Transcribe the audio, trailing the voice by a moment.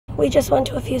we just went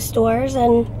to a few stores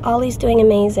and Ollie's doing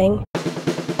amazing.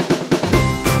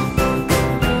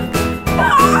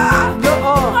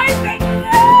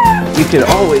 You could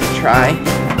always try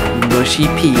mushy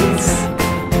peas.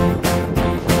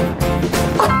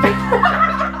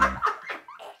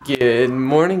 Good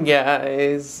morning,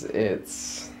 guys.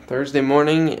 It's Thursday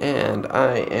morning and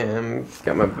I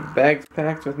got my bags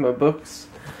packed with my books,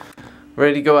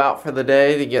 ready to go out for the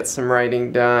day to get some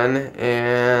writing done,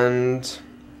 and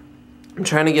I'm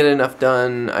trying to get enough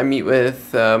done. I meet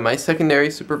with my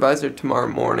secondary supervisor tomorrow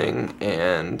morning,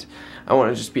 and I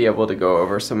want to just be able to go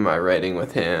over some of my writing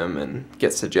with him and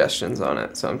get suggestions on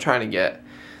it. So I'm trying to get,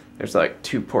 there's like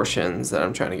 2 portions that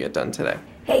I'm trying to get done today.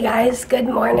 Hey guys, good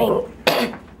morning.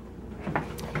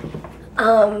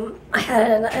 I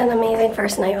had an amazing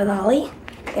first night with Ollie.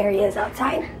 There he is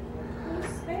outside.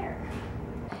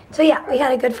 So yeah, we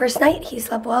had a good first night. He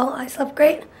slept well, I slept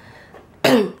great.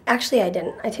 Actually, I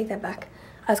didn't. I take that back.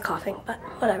 I was coughing, but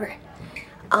whatever.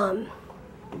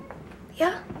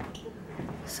 Yeah.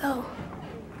 So,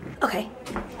 okay.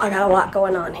 I got a lot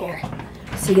going on here.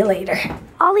 See you later.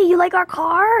 Ollie, you like our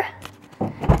car?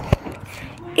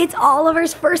 It's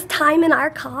Oliver's first time in our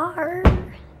car.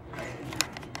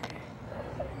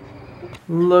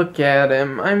 Look at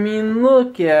him. I mean,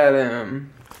 look at him.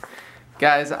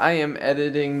 Guys, I am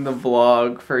editing the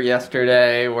vlog for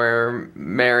yesterday where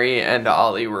Mary and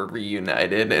Ollie were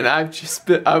reunited, and I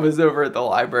was over at the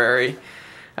library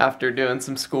after doing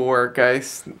some schoolwork. I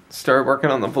started working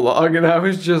on the vlog and I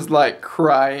was just like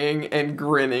crying and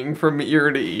grinning from ear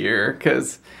to ear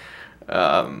because,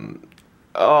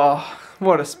 oh,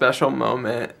 what a special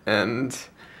moment. And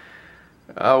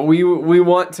we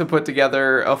want to put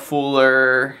together a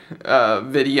fuller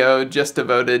video just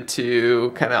devoted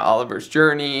to kind of Oliver's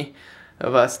journey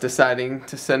of us deciding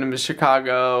to send him to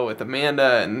Chicago with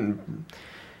Amanda, and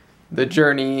the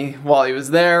journey while he was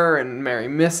there, and Mary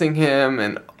missing him,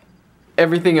 and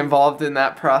everything involved in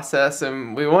that process.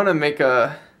 And we want to make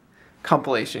a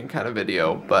compilation kind of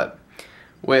video, but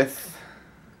with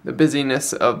the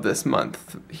busyness of this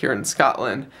month here in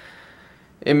Scotland,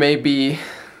 it may be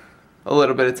a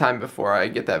little bit of time before I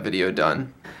get that video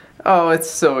done. Oh, it's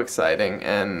so exciting,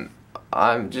 and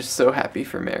I'm just so happy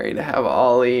for Mary to have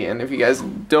Ollie. And if you guys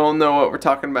don't know what we're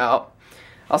talking about,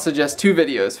 I'll suggest 2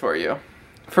 videos for you.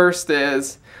 First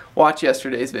is watch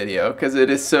yesterday's video because it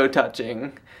is so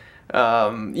touching.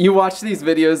 You watch these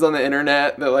videos on the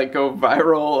internet that like go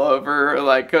viral over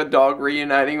like a dog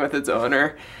reuniting with its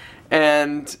owner,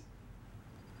 and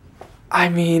I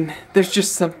mean, there's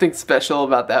just something special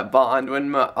about that bond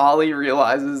when Ollie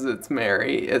realizes it's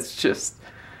Mary. It's just,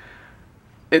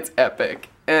 it's epic.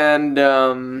 And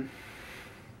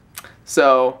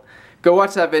so go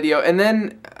watch that video. And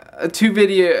then 2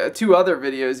 other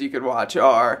videos you could watch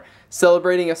are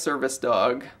celebrating a service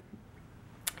dog,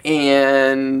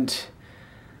 and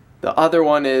the other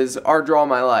one is Our Draw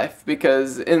My Life,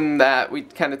 because in that we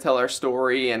kind of tell our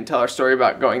story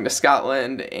about going to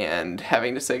Scotland and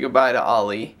having to say goodbye to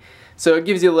Ollie. So it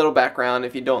gives you a little background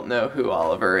if you don't know who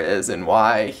Oliver is and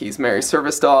why he's Mary's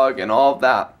service dog and all of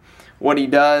that, what he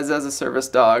does as a service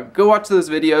dog. Go watch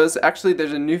those videos. Actually,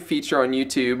 there's a new feature on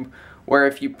YouTube where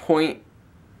if you point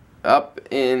up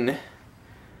in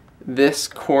this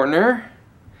corner,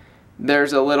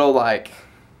 there's a little like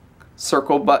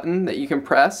circle button that you can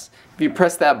press. If you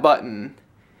press that button,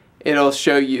 it'll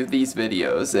show you these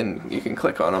videos and you can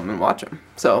click on them and watch them.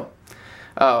 So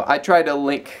I try to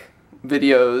link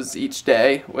videos each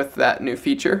day with that new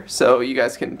feature, so you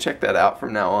guys can check that out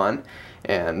from now on.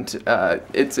 And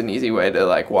it's an easy way to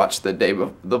like watch the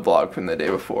vlog from the day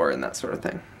before and that sort of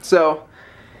thing. So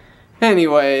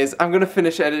anyways, I'm gonna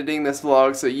finish editing this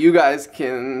vlog so you guys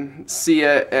can see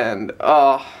it, and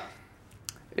oh,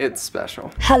 it's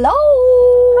special. Hello!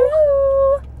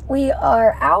 Hello! We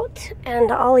are out,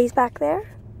 and Ollie's back there.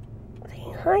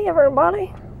 Saying hi,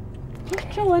 everybody.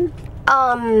 Just chilling.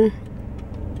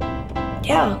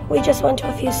 Yeah, we just went to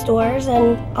a few stores,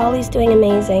 and Ollie's doing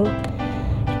amazing.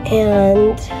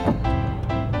 And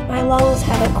my lungs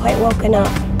haven't quite woken up,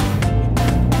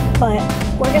 but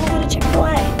we're gonna go to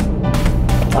Chick-fil-A.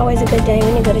 It's always a good day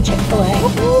when you go to Chick-fil-A.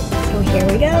 So here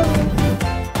we go.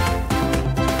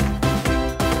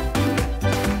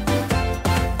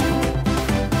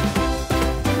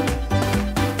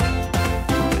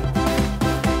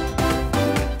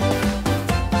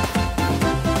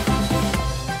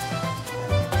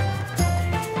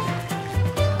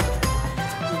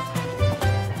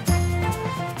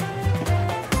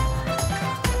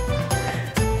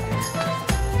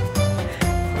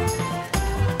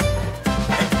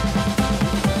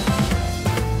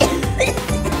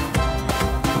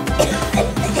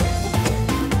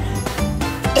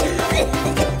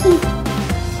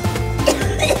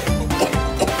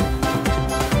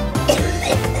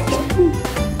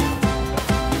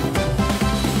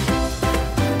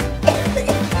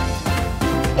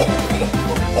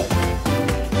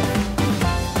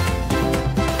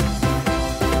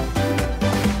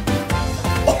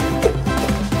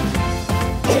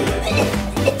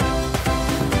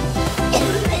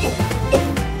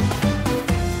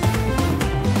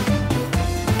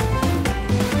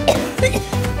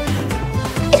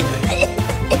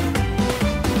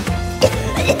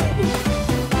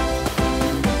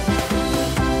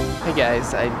 Hey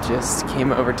guys, I just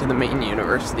came over to the main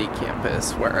university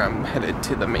campus where I'm headed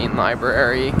to the main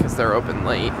library because they're open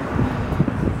late.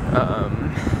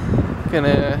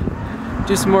 Gonna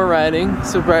do some more writing.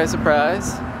 Surprise,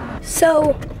 surprise.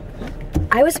 So,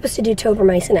 I was supposed to do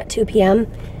tobramycin at 2 p.m.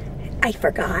 I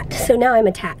forgot, so now I'm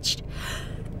attached.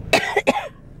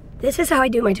 This is how I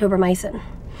do my tobramycin.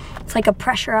 It's like a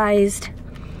pressurized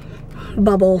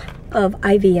bubble of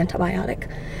IV antibiotic.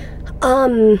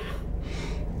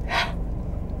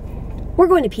 We're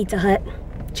going to Pizza Hut,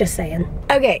 just saying.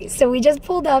 Okay, so we just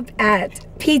pulled up at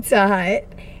Pizza Hut.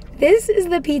 This is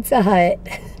the Pizza Hut.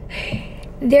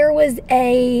 There was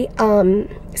a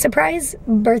surprise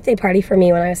birthday party for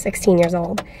me when I was 16 years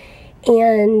old.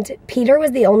 And Peter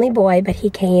was the only boy, but he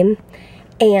came.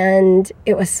 And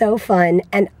it was so fun.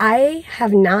 And I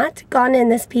have not gone in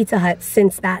this Pizza Hut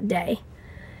since that day.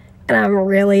 And I'm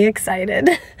really excited.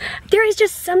 There is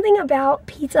just something about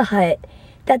Pizza Hut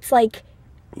that's like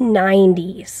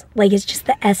 90s. Like it's just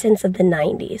the essence of the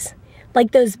 90s.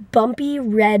 Like those bumpy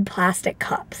red plastic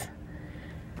cups.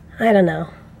 I don't know.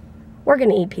 We're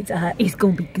gonna eat Pizza Hut. It's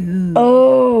gonna be good.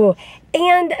 Oh,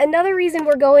 and another reason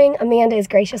we're going, Amanda is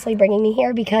graciously bringing me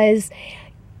here because,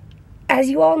 as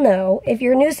you all know, if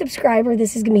you're a new subscriber,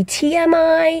 this is gonna be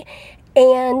TMI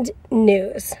and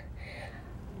news.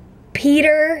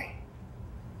 Peter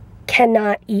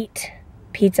cannot eat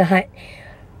Pizza Hut.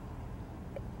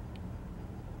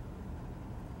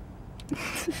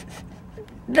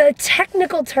 The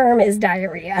technical term is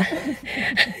diarrhea.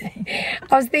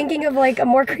 I was thinking of like a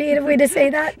more creative way to say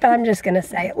that, but I'm just gonna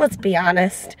say it. Let's be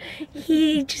honest.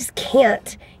 He just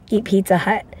can't eat Pizza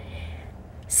Hut.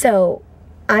 So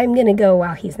I'm gonna go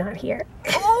while he's not here.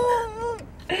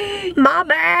 My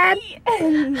bad.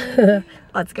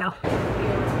 Let's go.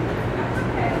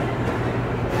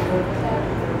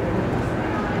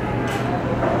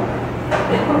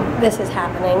 This is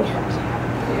happening.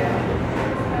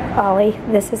 Ollie,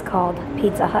 this is called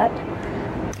Pizza Hut.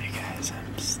 Hey guys,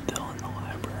 I'm still in the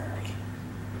library.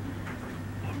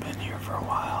 I've been here for a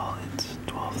while. It's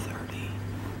 12:30.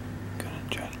 Gonna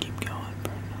try to keep going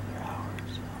for another hour or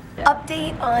so.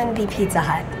 Update on the Pizza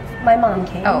Hut. My mom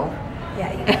came. Oh.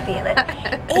 Yeah, you can be in it.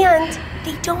 And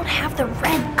they don't have the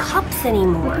red cups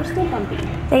anymore. They're still bumpy.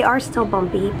 They are still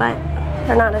bumpy, but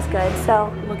they're not as good,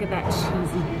 so. Look at that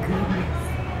cheesy goodness.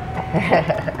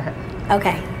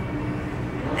 Okay.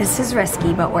 This is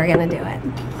risky, but we're gonna do it.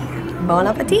 Bon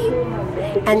appetit.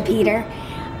 And Peter,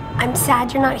 I'm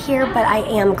sad you're not here, but I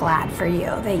am glad for you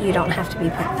that you don't have to be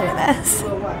put through this.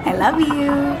 I love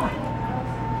you.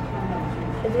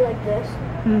 Is he like this?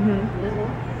 Mm-hmm.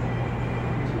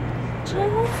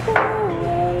 Just the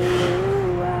way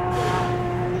you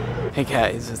are. Hey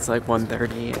guys, it's like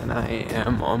 1:30 and I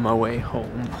am on my way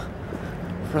home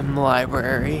from the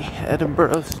library.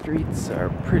 Edinburgh streets are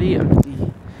pretty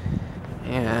empty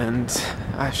and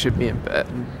I should be in bed,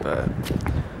 but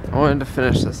I wanted to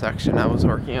finish the section I was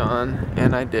working on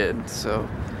and I did, so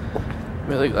I'm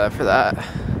really glad for that.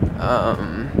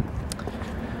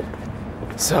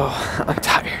 So I'm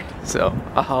tired, so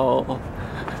I'll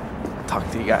talk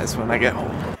to you guys when I get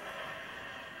home.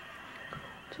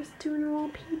 Just doing a little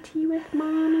PT with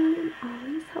Mommy and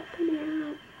always helping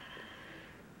out.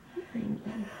 I mean,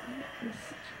 this is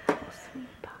such a little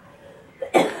sweet pie.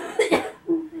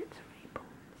 Oh, that's right,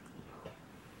 Bonesy.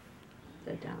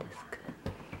 The dough is good.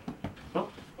 Oh,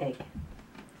 egg.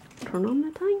 Turn on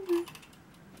the timer.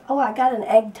 Oh, I got an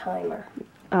egg timer.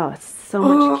 Oh, it's so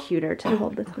much cuter to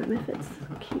hold the time if it's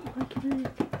cute like it is.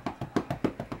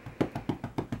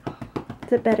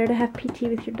 Is it better to have PT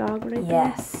with your dog right there?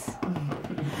 Yes.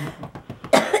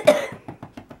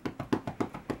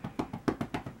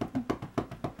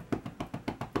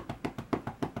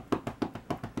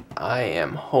 I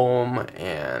am home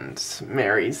and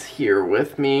Mary's here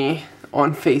with me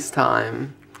on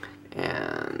FaceTime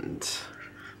and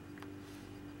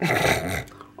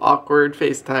awkward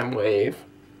FaceTime wave.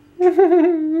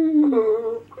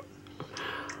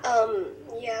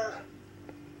 Yeah.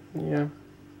 Yeah.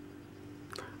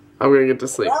 I'm gonna get to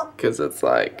sleep because it's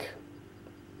like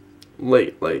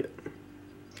late.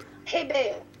 Hey,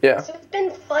 babe. Yeah. So it's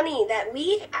been funny that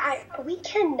we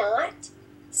cannot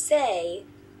say,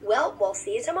 well, we'll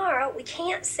see you tomorrow. We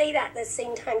can't say that at the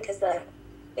same time because the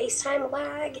FaceTime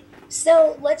lag.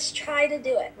 So let's try to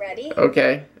do it. Ready?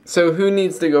 Okay. So who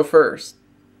needs to go first?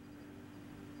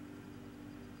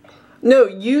 No,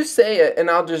 you say it and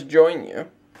I'll just join you.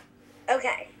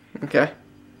 Okay. Okay.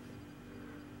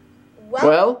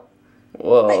 Well.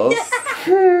 Oh,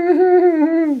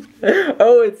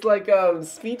 it's like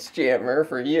speech jammer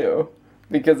for you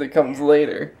because it comes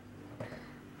later.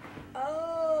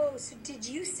 Oh, so did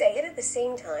you say it at the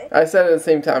same time? I said it at the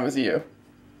same time as you.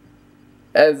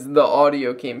 As the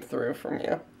audio came through from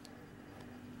you.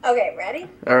 Okay, ready?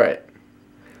 Alright.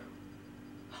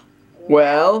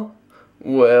 Well,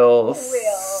 we'll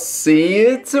see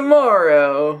you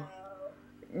tomorrow.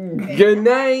 Good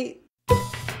night.